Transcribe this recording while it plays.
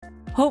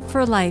Hope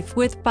for Life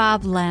with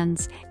Bob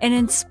Lenz, an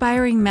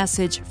inspiring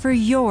message for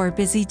your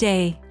busy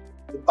day.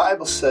 The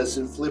Bible says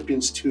in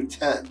Philippians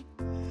 2:10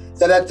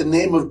 that at the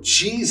name of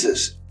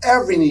Jesus,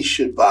 every knee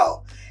should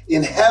bow,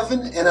 in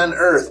heaven and on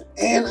earth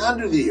and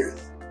under the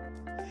earth.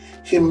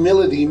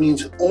 Humility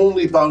means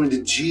only bowing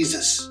to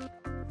Jesus.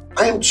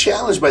 I am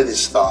challenged by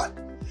this thought.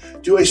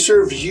 Do I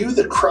serve you,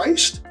 the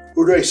Christ,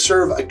 or do I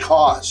serve a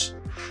cause?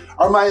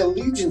 Are my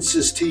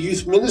allegiances to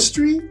youth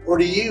ministry or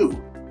to you,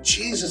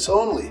 Jesus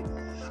only?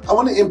 I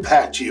want to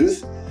impact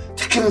youth,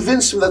 to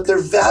convince them that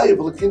they're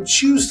valuable and can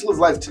choose to live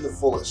life to the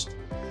fullest.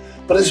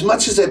 But as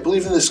much as I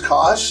believe in this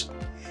cause,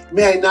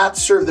 may I not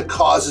serve the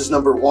cause as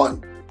number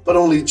one, but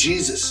only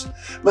Jesus.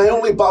 May I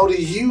only bow to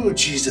you,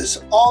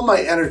 Jesus. All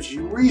my energy,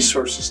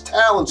 resources,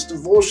 talents,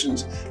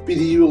 devotions be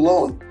to you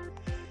alone.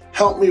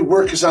 Help me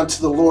work as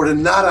unto the Lord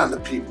and not on the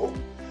people.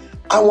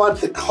 I want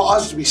the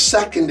cause to be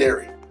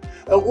secondary,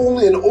 and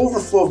only an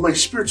overflow of my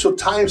spiritual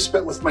time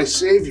spent with my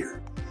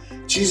Savior.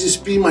 Jesus,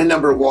 be my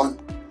number one.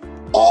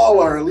 All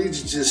our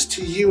allegiances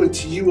to you and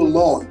to you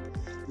alone,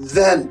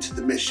 then to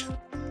the mission.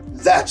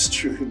 That's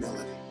true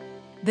humility.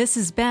 This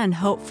has been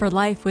Hope for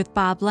Life with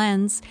Bob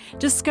Lenz.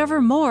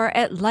 Discover more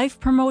at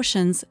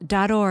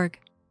lifepromotions.org.